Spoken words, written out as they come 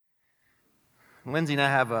Lindsay and I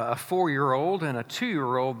have a 4-year-old and a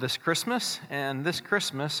 2-year-old this Christmas, and this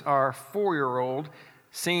Christmas our 4-year-old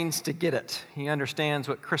seems to get it. He understands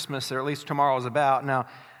what Christmas, or at least tomorrow, is about. Now,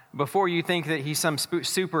 before you think that he's some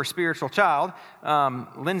super spiritual child,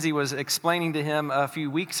 Lindsay was explaining to him a few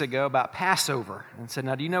weeks ago about Passover and said,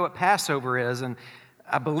 now, do you know what Passover is? And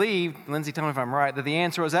I believe, Lindsay, tell me if I'm right, that the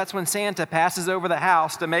answer was that's when Santa passes over the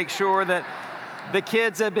house to make sure that the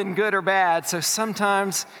kids have been good or bad. So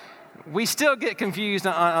sometimes we still get confused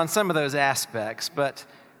on some of those aspects, but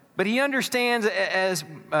he understands, as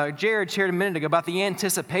Jared shared a minute ago, about the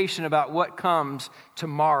anticipation about what comes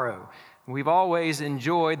tomorrow. We've always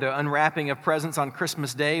enjoyed the unwrapping of presents on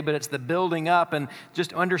Christmas Day, but it's the building up and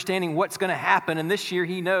just understanding what's going to happen. And this year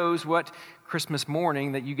he knows what Christmas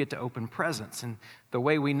morning that you get to open presents. And the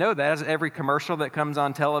way we know that is every commercial that comes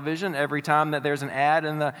on television, every time that there's an ad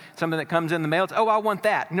and something that comes in the mail, it's, oh, I want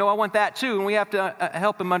that. No, I want that too. And we have to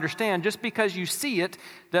help them understand just because you see it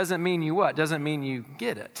doesn't mean you what? Doesn't mean you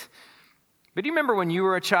get it. But do you remember when you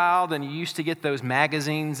were a child and you used to get those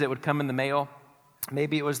magazines that would come in the mail?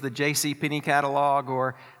 Maybe it was the JCPenney catalog,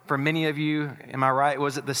 or for many of you, am I right,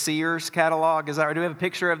 was it the Sears catalog? Is that right? Do we have a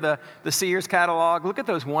picture of the Sears catalog? Look at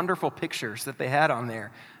those wonderful pictures that they had on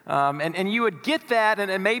there. And you would get that,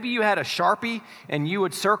 and maybe you had a Sharpie, and you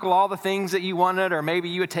would circle all the things that you wanted, or maybe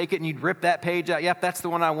you would take it and you'd rip that page out. Yep, that's the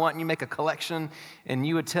one I want, and you make a collection, and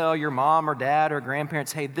you would tell your mom or dad or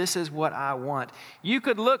grandparents, hey, this is what I want. You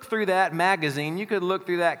could look through that magazine, you could look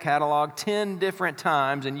through that catalog 10 different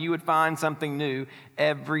times, and you would find something new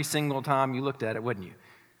every single time you looked at it, wouldn't you?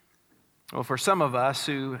 Well, for some of us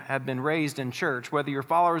who have been raised in church, whether you're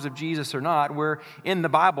followers of Jesus or not, we're in the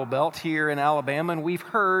Bible Belt here in Alabama, and we've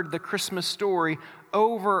heard the Christmas story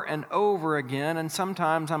over and over again, and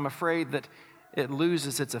sometimes I'm afraid that it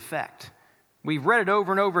loses its effect. We've read it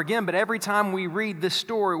over and over again, but every time we read this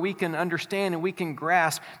story, we can understand and we can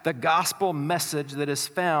grasp the gospel message that is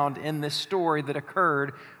found in this story that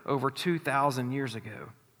occurred over 2,000 years ago.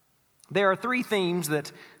 There are 3 themes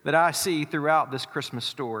that I see throughout this Christmas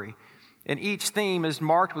story. And each theme is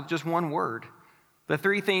marked with just one word. The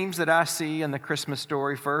 3 themes that I see in the Christmas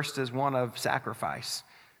story first is one of sacrifice.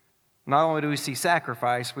 Not only do we see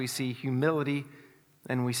sacrifice, we see humility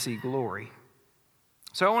and we see glory.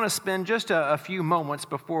 So I want to spend just a few moments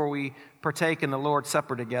before we partake in the Lord's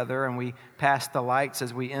Supper together and we pass the lights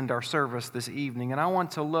as we end our service this evening. And I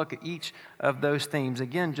want to look at each of those themes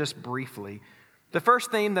again just briefly. The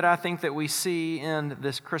first theme that I think that we see in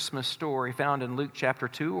this Christmas story found in Luke chapter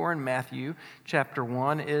 2 or in Matthew chapter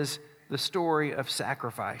 1 is the story of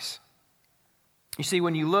sacrifice. You see,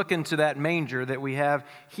 when you look into that manger that we have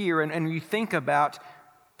here and you think about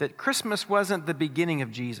that Christmas wasn't the beginning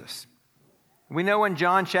of Jesus. We know in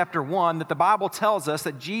John chapter 1 that the Bible tells us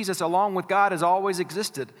that Jesus, along with God, has always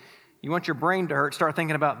existed. You want your brain to hurt, start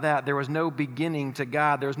thinking about that. There was no beginning to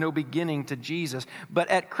God. There was no beginning to Jesus. But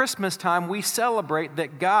at Christmas time, we celebrate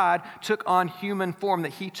that God took on human form,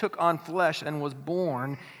 that he took on flesh and was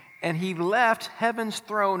born, and he left heaven's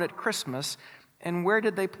throne at Christmas. And where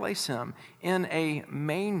did they place him? In a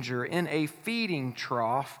manger, in a feeding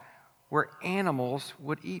trough where animals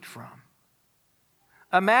would eat from.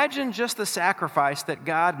 Imagine just the sacrifice that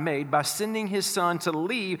God made by sending his son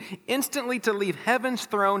instantly to leave heaven's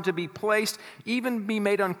throne, to be placed, even be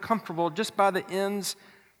made uncomfortable just by the ends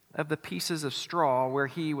of the pieces of straw where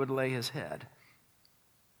he would lay his head.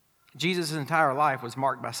 Jesus' entire life was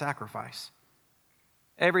marked by sacrifice.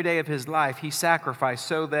 Every day of his life, he sacrificed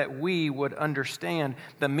so that we would understand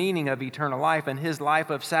the meaning of eternal life, and his life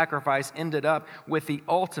of sacrifice ended up with the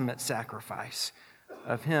ultimate sacrifice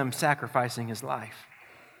of him sacrificing his life.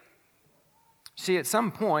 See, at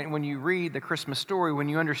some point when you read the Christmas story, when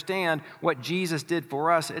you understand what Jesus did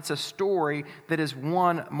for us, it's a story that is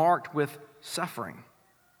one marked with suffering.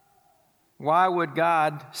 Why would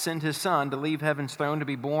God send his son to leave heaven's throne, to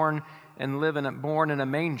be born and born in a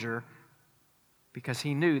manger? Because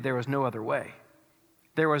he knew there was no other way.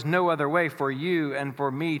 There was no other way for you and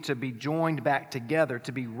for me to be joined back together,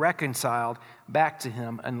 to be reconciled back to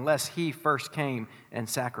him, unless he first came and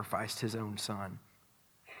sacrificed his own son.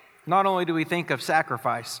 Not only do we think of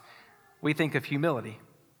sacrifice, we think of humility.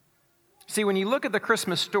 See, when you look at the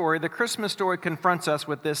Christmas story confronts us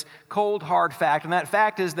with this cold, hard fact, and that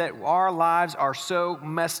fact is that our lives are so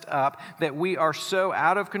messed up, that we are so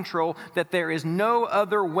out of control, that there is no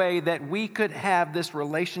other way that we could have this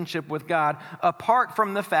relationship with God apart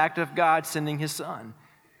from the fact of God sending his son.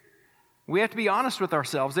 We have to be honest with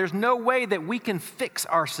ourselves. There's no way that we can fix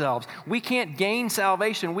ourselves. We can't gain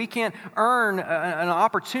salvation. We can't earn an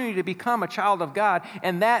opportunity to become a child of God.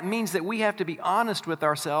 And that means that we have to be honest with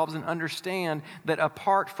ourselves and understand that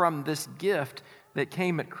apart from this gift that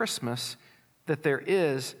came at Christmas, that there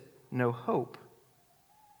is no hope.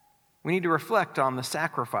 We need to reflect on the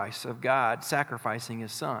sacrifice of God sacrificing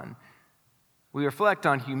His Son. We reflect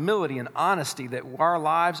on humility and honesty that our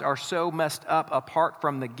lives are so messed up apart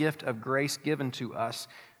from the gift of grace given to us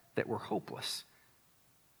that we're hopeless.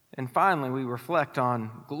 And finally, we reflect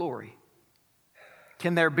on glory.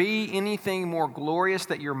 Can there be anything more glorious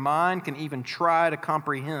that your mind can even try to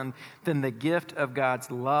comprehend than the gift of God's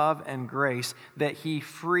love and grace that He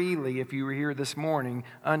freely, if you were here this morning,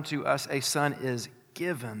 unto us a Son is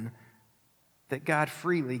given, that God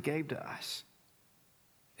freely gave to us?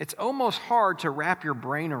 It's almost hard to wrap your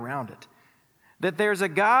brain around it. That there's a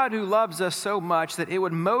God who loves us so much that it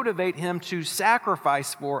would motivate Him to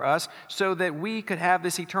sacrifice for us so that we could have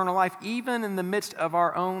this eternal life, even in the midst of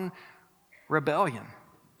our own rebellion.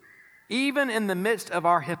 Even in the midst of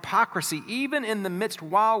our hypocrisy, even in the midst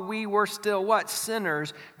while we were still what?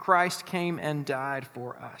 Sinners, Christ came and died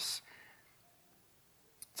for us.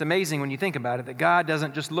 It's amazing when you think about it that God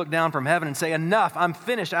doesn't just look down from heaven and say, enough, I'm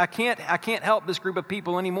finished. I can't help this group of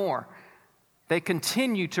people anymore. They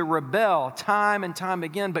continue to rebel time and time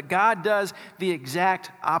again, but God does the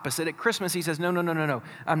exact opposite. At Christmas, He says, no,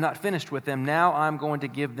 I'm not finished with them. Now I'm going to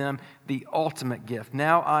give them the ultimate gift.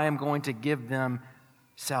 Now I am going to give them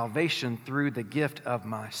salvation through the gift of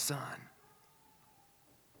my Son.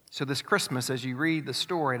 So this Christmas, as you read the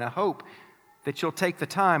story, and I hope that you'll take the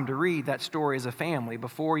time to read that story as a family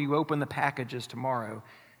before you open the packages tomorrow,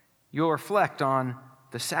 you'll reflect on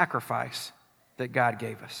the sacrifice that God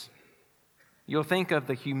gave us. You'll think of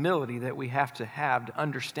the humility that we have to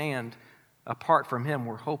understand apart from Him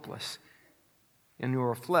we're hopeless. And you'll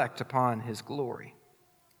reflect upon His glory.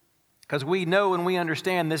 Because we know and we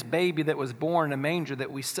understand this baby that was born in a manger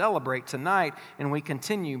that we celebrate tonight and we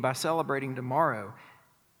continue by celebrating tomorrow,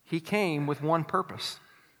 He came with one purpose.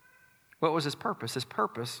 What was His purpose? His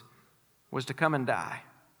purpose was to come and die.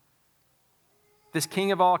 This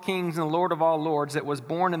King of all kings and Lord of all lords that was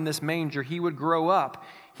born in this manger, He would grow up.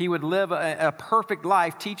 He would live a perfect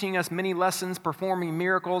life, teaching us many lessons, performing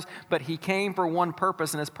miracles, but He came for one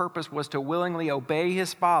purpose, and His purpose was to willingly obey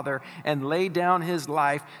His Father and lay down His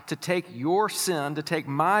life to take your sin, to take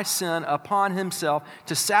my sin upon Himself,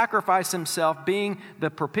 to sacrifice Himself, being the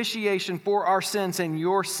propitiation for our sins, and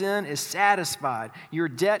your sin is satisfied. Your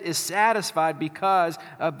debt is satisfied because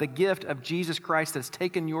of the gift of Jesus Christ that's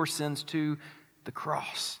taken your sins to the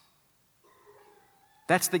cross.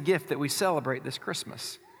 That's the gift that we celebrate this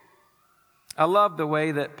Christmas. I love the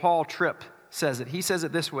way that Paul Tripp says it. He says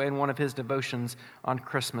it this way in one of his devotions on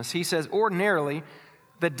Christmas. He says, ordinarily,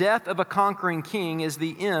 the death of a conquering king is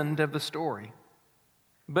the end of the story.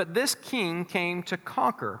 But this king came to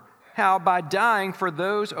conquer. How? By dying for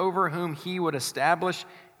those over whom He would establish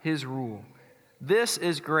His rule. This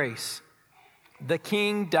is grace. The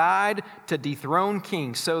king died to dethrone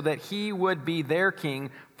kings so that He would be their king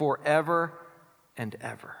forever and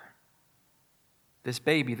ever. This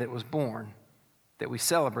baby that was born, that we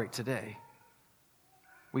celebrate today,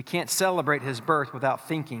 we can't celebrate His birth without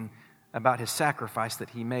thinking about His sacrifice that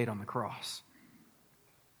He made on the cross.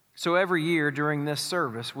 So every year during this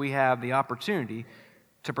service, we have the opportunity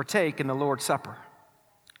to partake in the Lord's Supper,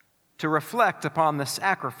 to reflect upon the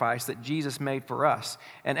sacrifice that Jesus made for us.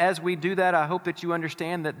 And as we do that, I hope that you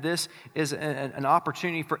understand that this is an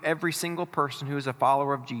opportunity for every single person who is a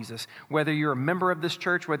follower of Jesus. Whether you're a member of this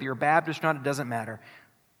church, whether you're Baptist or not, it doesn't matter.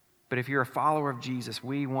 But if you're a follower of Jesus,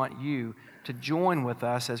 we want you to join with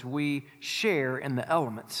us as we share in the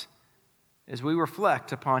elements, as we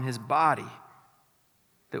reflect upon His body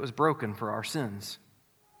that was broken for our sins.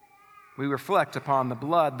 We reflect upon the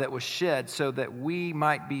blood that was shed so that we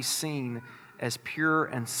might be seen as pure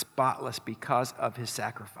and spotless because of His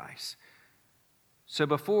sacrifice. So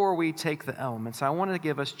before we take the elements, I want to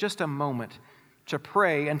give us just a moment to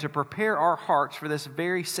pray and to prepare our hearts for this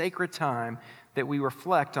very sacred time that we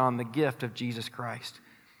reflect on the gift of Jesus Christ.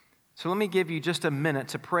 So let me give you just a minute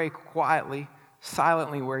to pray quietly,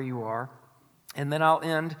 silently where you are, and then I'll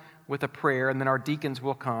end with a prayer, and then our deacons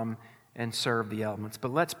will come and serve the elements.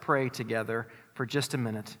 But let's pray together for just a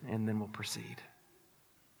minute, and then we'll proceed.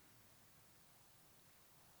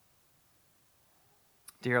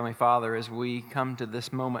 Dear Heavenly Father, as we come to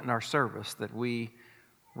this moment in our service, that we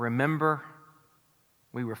remember,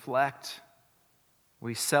 we reflect,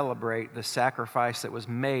 we celebrate the sacrifice that was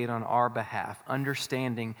made on our behalf,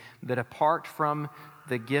 understanding that apart from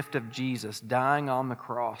the gift of Jesus dying on the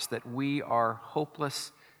cross that we are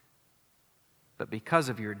hopeless, but because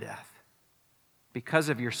of your death, because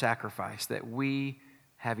of your sacrifice, that we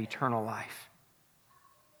have eternal life.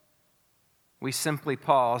 We simply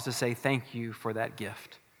pause to say thank you for that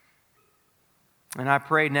gift. And I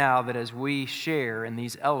pray now that as we share in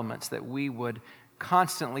these elements, that we would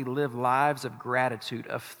constantly live lives of gratitude,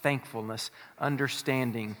 of thankfulness,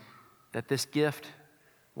 understanding that this gift,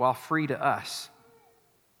 while free to us,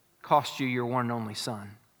 cost you your one and only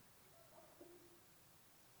Son.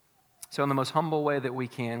 So in the most humble way that we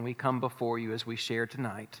can, we come before you as we share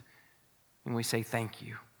tonight, and we say thank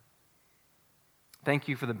you. Thank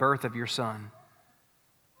you for the birth of your Son.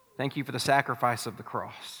 Thank you for the sacrifice of the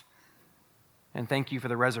cross. And thank you for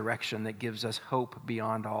the resurrection that gives us hope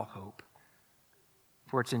beyond all hope.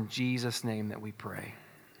 For it's in Jesus' name that we pray.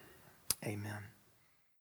 Amen.